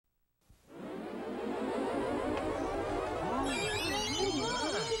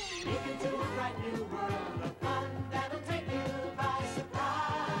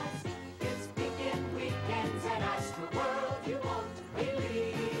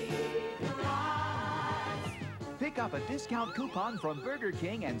up a discount coupon from Burger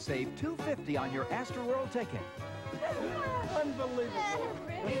King and save $2.50 on your AstroWorld ticket. Unbelievable.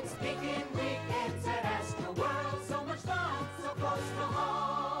 It's Weekend Weekends at AstroWorld. So much fun, so close to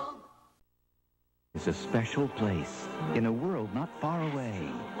home. It's a special place in a world not far away,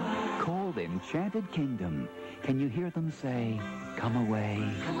 called Enchanted Kingdom. Can you hear them say, come away?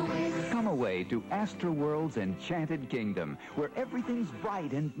 Come away. Come away to AstroWorld's Enchanted Kingdom, where everything's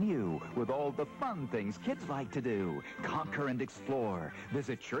bright and new, with all the fun things kids like to do. Conquer and explore,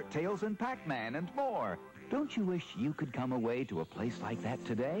 visit Shirt Tails and Pac-Man and more. Don't you wish you could come away to a place like that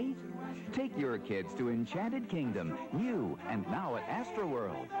today? Take your kids to Enchanted Kingdom, new and now at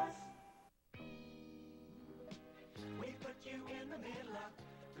AstroWorld. We put you in the middle of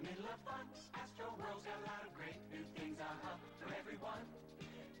fun. AstroWorld's got a lot of great new things for everyone.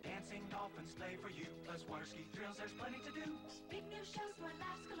 Dancing, dolphins, play for you, plus water ski thrills, there's plenty to do. Big new shows for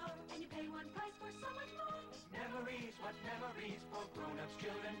laughs galore, and you pay one price for so much more. Memories, what memories for grown-ups,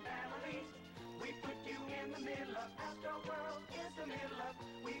 children, families. We put you in the middle of AstroWorld is the middle of.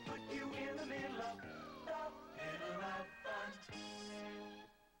 We put you in the middle of fun.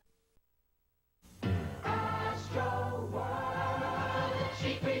 AstroWorld,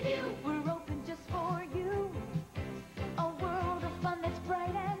 cheap review. We're open just for you. A world of fun that's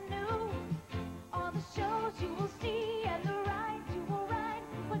bright and new. All the shows you will see and the rides you will ride.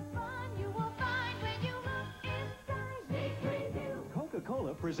 What fun you will find when you look inside. Sneak preview.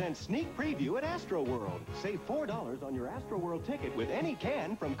 Coca-Cola presents Sneak Preview at AstroWorld. Save $4 on your AstroWorld ticket with any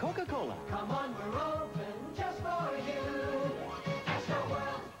can from Coca-Cola. Come on, we're open just for you.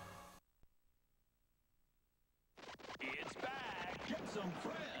 AstroWorld. It's back. Get some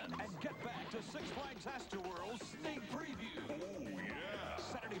friends and get back to Six Flags AstroWorld Sneak Preview. Oh, yeah.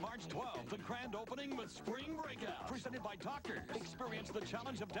 Saturday, March 12th, the grand opening with Spring Breakout. Presented by Talkers. Experience the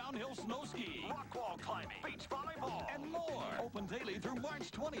challenge of downhill snow skiing, rock wall climbing, beach volleyball, and more. Open daily through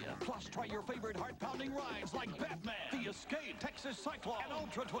March 20th. Plus, try your favorite heart-pounding rides like Batman, The Escape, Texas Cyclone, and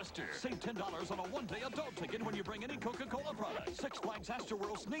Ultra Twister. Save $10 on a one-day adult ticket when you bring any Coca-Cola product. Six Flags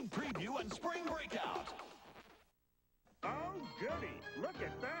AstroWorld Sneak Preview and Spring Breakout. Oh, goody. Look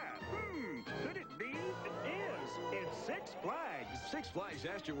at that. Could it be? It is. It's Six Flags. Six Flags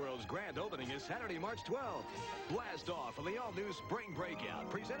AstroWorld's grand opening is Saturday, March 12th. Blast off on the all-new Spring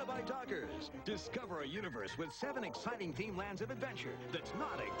Breakout, presented by Talkers. Discover a universe with 7 exciting theme lands of adventure that's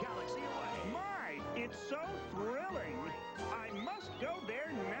not a galaxy away. My, it's so thrilling. I must go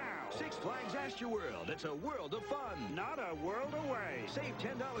there now. Six Flags AstroWorld. It's a world of fun. Not a world away. Save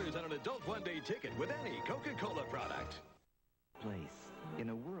 $10 on an adult one-day ticket with any Coca-Cola product. Place in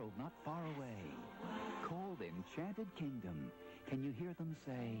a world not far away, called Enchanted Kingdom. Can you hear them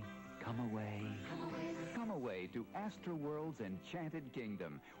say, come away? Come away to AstroWorld's Enchanted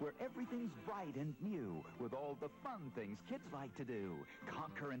Kingdom, where everything's bright and new, with all the fun things kids like to do.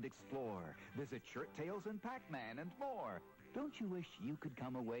 Conquer and explore, visit Shirt Tails and Pac-Man and more. Don't you wish you could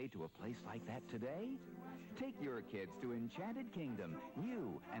come away to a place like that today? Take your kids to Enchanted Kingdom,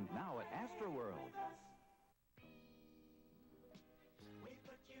 new and now at AstroWorld.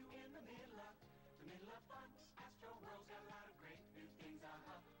 Fun. AstroWorld's got a lot of great new things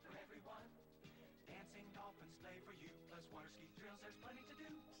for everyone. Dancing, dolphins, play for you, plus water ski thrills, there's plenty to do.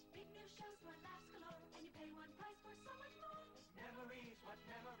 Big new shows for laughs galore, and you pay one price for so much more. Memories, what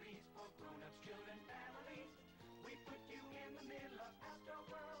memories for grown-ups, children, families. We put you in the middle of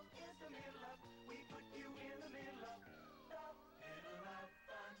AstroWorld is the middle of. We put you in the middle of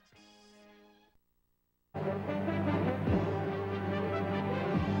fun.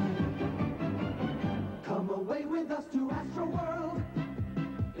 Come away with us to AstroWorld.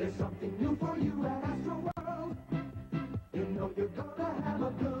 There's something new for you at AstroWorld. You know you're gonna have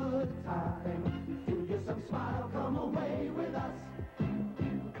a good time. Feel you some smile, come away with us.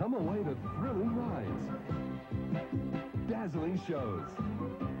 Come away to thrilling rides, dazzling shows,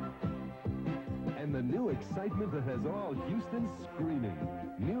 and the new excitement that has all Houston screaming.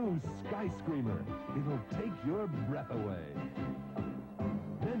 New Skyscreamer. It'll take your breath away.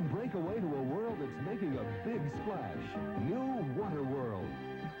 Then break away to a world that's making a big splash. New Water World.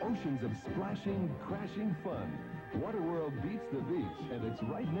 Oceans of splashing, crashing fun. Water World beats the beach, and it's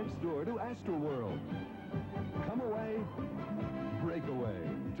right next door to AstroWorld. Come away, break away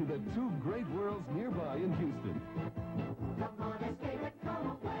to the 2 great worlds nearby in Houston. Come on, escape it,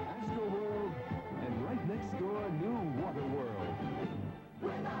 come away. AstroWorld, and right next door, New Water World.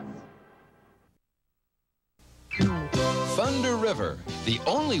 With us. Fun to River, the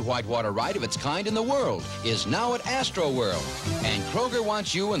only whitewater ride of its kind in the world, is now at AstroWorld. And Kroger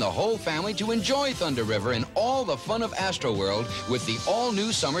wants you and the whole family to enjoy Thunder River and all the fun of AstroWorld with the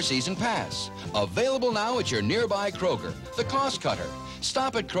all-new Summer Season Pass. Available now at your nearby Kroger, the Cost Cutter.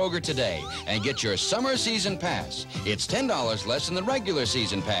 Stop at Kroger today and get your Summer Season Pass. It's $10 less than the regular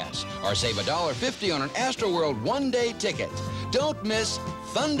Season Pass. Or save $1.50 on an AstroWorld one-day ticket. Don't miss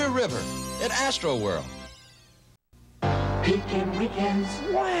Thunder River at AstroWorld. Peek-in weekends.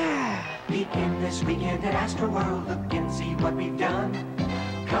 Wow! Peek-in this weekend at AstroWorld. Look and see what we've done.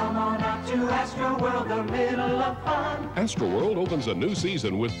 Come on out to AstroWorld, the middle of fun. AstroWorld opens a new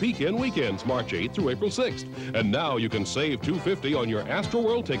season with Peek-in weekends, March 8th through April 6th. And now you can save $2.50 on your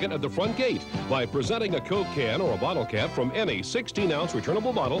AstroWorld ticket at the front gate by presenting a Coke can or a bottle cap from any 16-ounce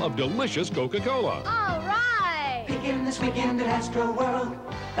returnable bottle of delicious Coca-Cola. All right! Peek-in this weekend at AstroWorld,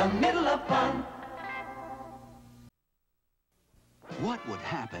 the middle of fun. What would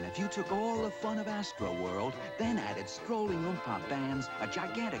happen if you took all the fun of AstroWorld, then added strolling Oompa bands, a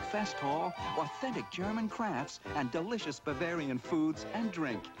gigantic fest hall, authentic German crafts, and delicious Bavarian foods and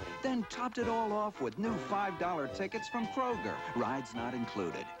drink? Then topped it all off with new $5 tickets from Kroger, rides not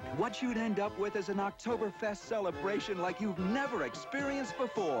included. What you'd end up with is an Oktoberfest celebration like you've never experienced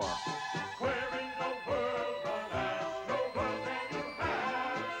before. Where in the world but AstroWorld can you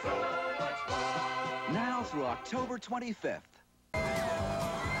have so much fun? Now through October 25th.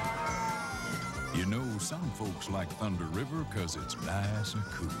 You know, some folks like Thunder River because it's nice and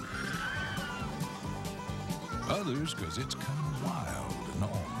cool. Others because it's kind of wild and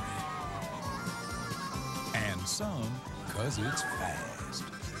ornery. And some because it's fast.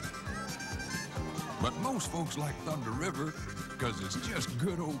 But most folks like Thunder River because it's just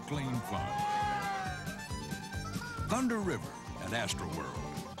good old clean fun. Thunder River at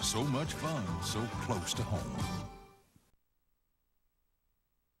AstroWorld. So much fun, so close to home.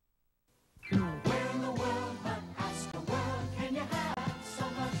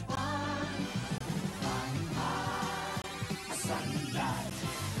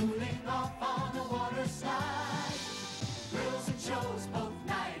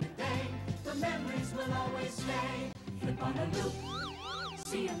 On a loop,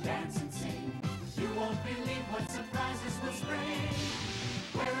 see him dance and sing. You won't believe what surprises will spring.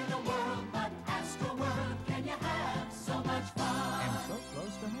 Where in the world but AstroWorld can you have so much fun? And so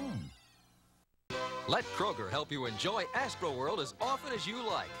close to home. Let Kroger help you enjoy AstroWorld as often as you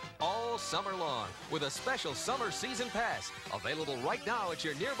like, all summer long, with a special Summer Season Pass, available right now at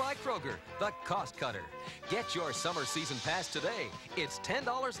your nearby Kroger, the Cost Cutter. Get your Summer Season Pass today. It's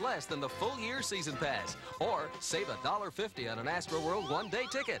 $10 less than the full year Season Pass, or save $1.50 on an AstroWorld one-day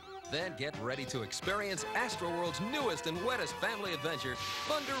ticket. Then get ready to experience AstroWorld's newest and wettest family adventure,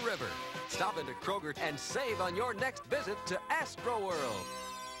 Thunder River. Stop into Kroger and save on your next visit to AstroWorld.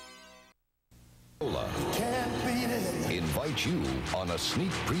 Invite you on a sneak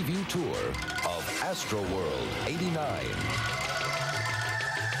preview tour of AstroWorld 89.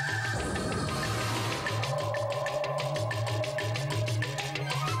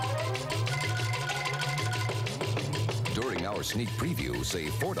 During our sneak preview,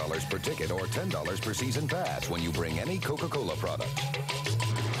 save $4 per ticket or $10 per season pass when you bring any Coca-Cola product.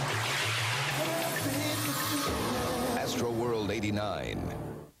 AstroWorld 89.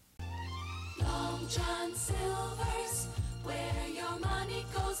 Long John Silver's, where your money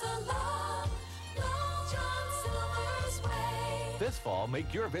goes along. Long John Silver's way. This fall,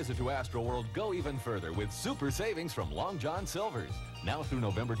 make your visit to AstroWorld go even further with super savings from Long John Silver's. Now through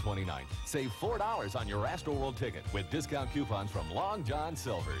November 29th, save $4 on your AstroWorld ticket with discount coupons from Long John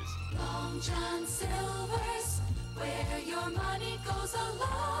Silver's. Long John Silver's, where your money goes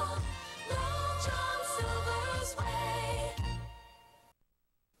along. Long John Silver's way.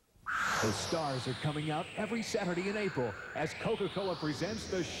 The stars are coming out every Saturday in April as Coca-Cola presents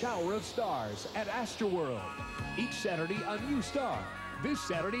the Shower of Stars at AstroWorld. Each Saturday, a new star. This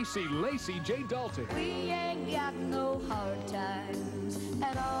Saturday, see Lacey J. Dalton. We ain't got no hard times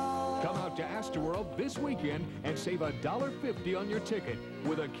at all. Come out to AstroWorld this weekend and save $1.50 on your ticket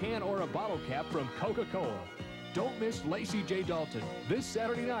with a can or a bottle cap from Coca-Cola. Don't miss Lacey J. Dalton this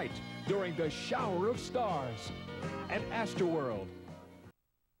Saturday night during the Shower of Stars at AstroWorld.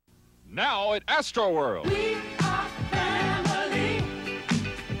 Now at AstroWorld. We are family.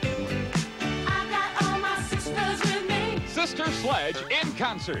 I got all my sisters with me. Sister Sledge in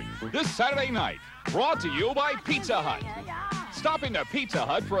concert this Saturday night. Brought to you by Pizza Hut. Stop into Pizza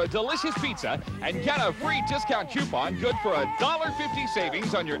Hut for a delicious pizza and get a free discount coupon good for $1.50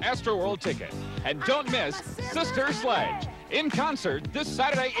 savings on your AstroWorld ticket. And don't miss Sister Sledge. In concert this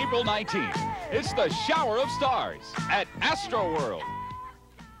Saturday, April 19th. It's the Shower of Stars at AstroWorld.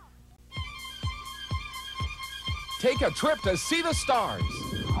 Take a trip to see the stars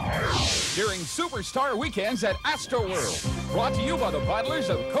during Superstar Weekends at AstroWorld. Brought to you by the bottlers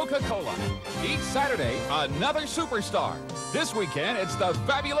of Coca-Cola. Each Saturday, another superstar. This weekend, it's the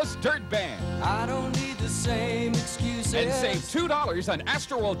fabulous Dirt Band. I don't need the same excuses. And save $2 on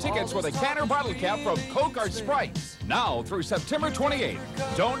AstroWorld tickets with a can or bottle cap from Coke or Sprite. Now through September 28th.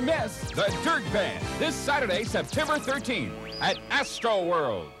 Don't miss the Dirt Band this Saturday, September 13th at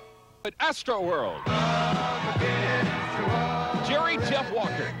AstroWorld. At AstroWorld. Jerry Jeff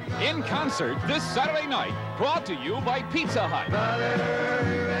Walker in concert this Saturday night, brought to you by Pizza Hut.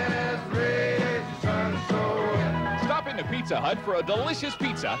 Stop into Pizza Hut for a delicious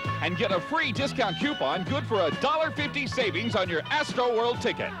pizza and get a free discount coupon good for $1.50 savings on your AstroWorld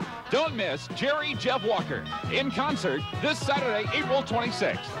ticket. Don't miss Jerry Jeff Walker in concert this Saturday, April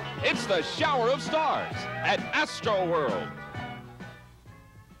 26th. It's the Shower of Stars at AstroWorld.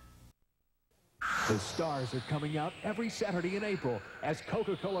 The stars are coming out every Saturday in April as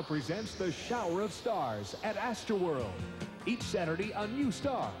Coca-Cola presents the Shower of Stars at AstroWorld. Each Saturday, a new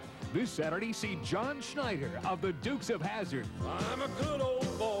star. This Saturday, see John Schneider of the Dukes of Hazzard. I'm a good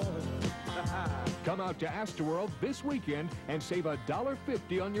old boy. Come out to AstroWorld this weekend and save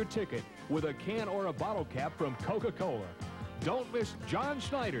 $1.50 on your ticket with a can or a bottle cap from Coca-Cola. Don't miss John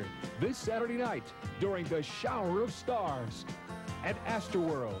Schneider this Saturday night during the Shower of Stars at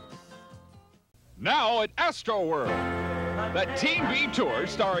AstroWorld. Now at AstroWorld, the Team B Tour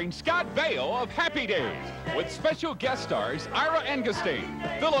starring Scott Baio of Happy Days, with special guest stars Ira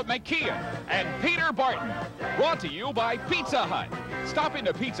Engestein, Philip McKeon, and Peter Barton. Brought to you by Pizza Hut. Stop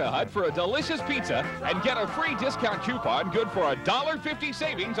into Pizza Hut for a delicious pizza and get a free discount coupon good for $1.50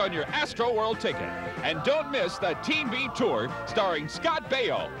 savings on your AstroWorld ticket. And don't miss the Team B Tour starring Scott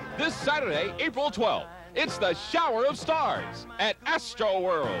Baio this Saturday, April 12th. It's the Shower of Stars at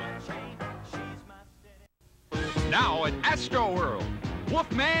AstroWorld. Now at AstroWorld,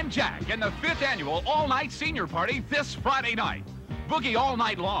 Wolfman Jack and the 5th annual all-night senior party this Friday night. Boogie all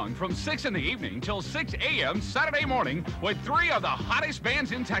night long from 6 in the evening till 6 a.m. Saturday morning with 3 of the hottest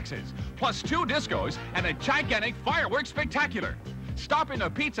bands in Texas, plus 2 discos and a gigantic fireworks spectacular. Stop into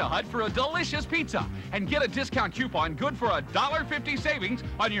Pizza Hut for a delicious pizza and get a discount coupon good for $1.50 savings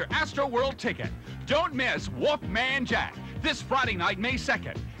on your AstroWorld ticket. Don't miss Wolfman Jack this Friday night, May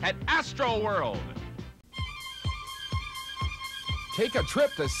 2nd at AstroWorld. Take a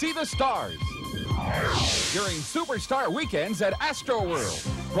trip to see the stars during Superstar Weekends at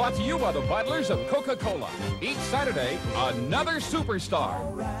AstroWorld. Brought to you by the bottlers of Coca-Cola. Each Saturday, another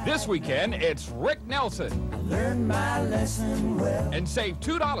superstar. This weekend, it's Rick Nelson. Learn my lesson well. And save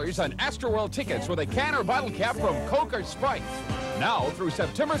 $2 on AstroWorld tickets with a can or bottle cap from Coke or Sprite. Now through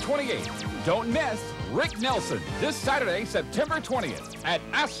September 28th. Don't miss Rick Nelson this Saturday, September 20th at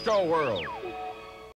AstroWorld.